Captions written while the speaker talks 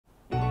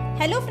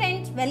Hello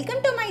friends, welcome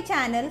to my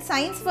channel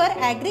Science for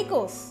Agri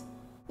Course.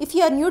 If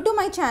you are new to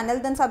my channel,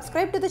 then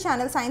subscribe to the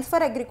channel Science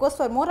for Agri Course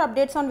for more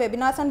updates on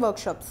webinars and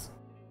workshops.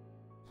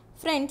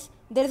 Friends,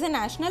 there is a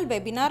national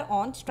webinar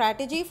on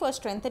strategy for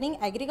strengthening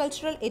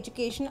agricultural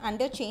education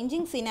under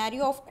changing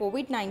scenario of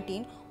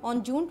COVID-19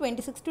 on June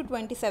 26 to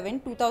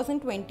 27,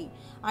 2020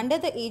 under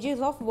the aegis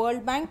of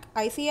World Bank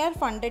ICAR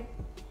funded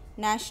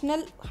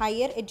National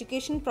Higher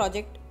Education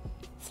Project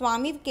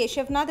Swami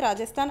Keshavnath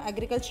Rajasthan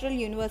Agricultural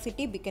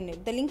University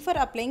Bikaner. The link for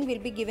applying will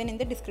be given in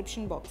the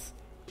description box.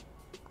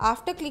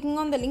 After clicking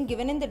on the link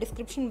given in the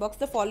description box,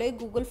 the following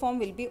Google form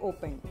will be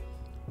opened.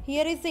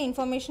 Here is the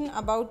information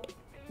about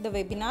the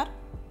webinar.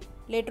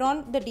 Later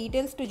on, the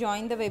details to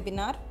join the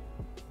webinar,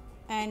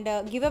 and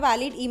give a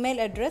valid email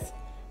address,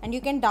 and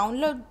you can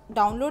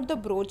download the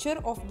brochure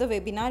of the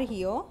webinar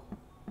here.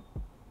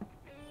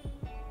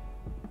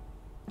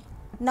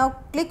 Now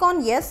click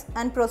on yes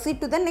and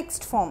proceed to the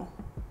next form.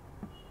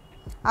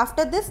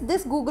 After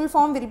this Google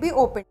form will be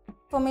opened.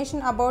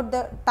 Information about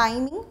the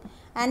timing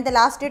and the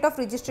last date of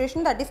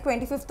registration, that is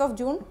 25th of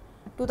June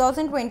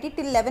 2020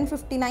 till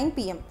 11:59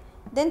 p.m.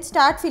 Then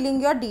start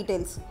filling your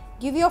details.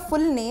 Give your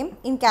full name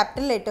in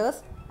capital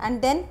letters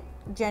and then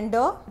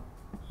gender,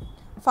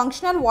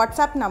 functional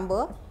WhatsApp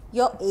number,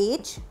 your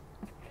age,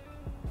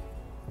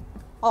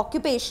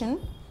 occupation,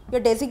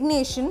 your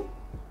designation,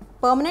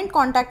 permanent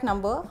contact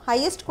number,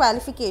 highest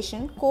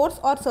qualification, course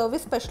or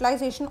service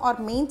specialization or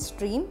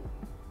mainstream,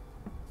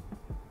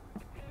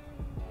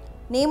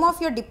 name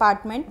of your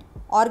department,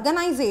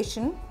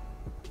 organization,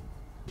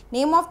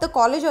 name of the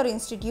college or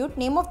institute,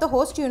 name of the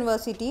host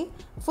university,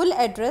 full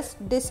address,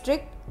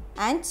 district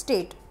and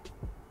state.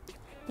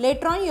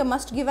 Later on, you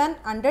must give an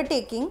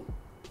undertaking,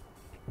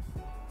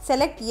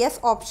 select yes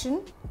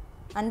option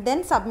and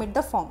then submit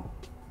the form.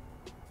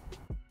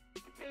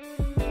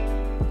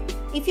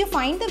 If you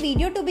find the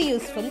video to be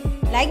useful,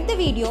 like the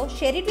video,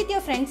 share it with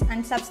your friends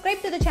and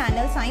subscribe to the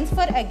channel Science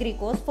for Agri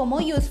Course for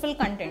more useful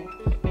content.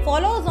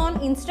 Follow us on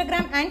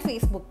Instagram and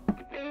Facebook.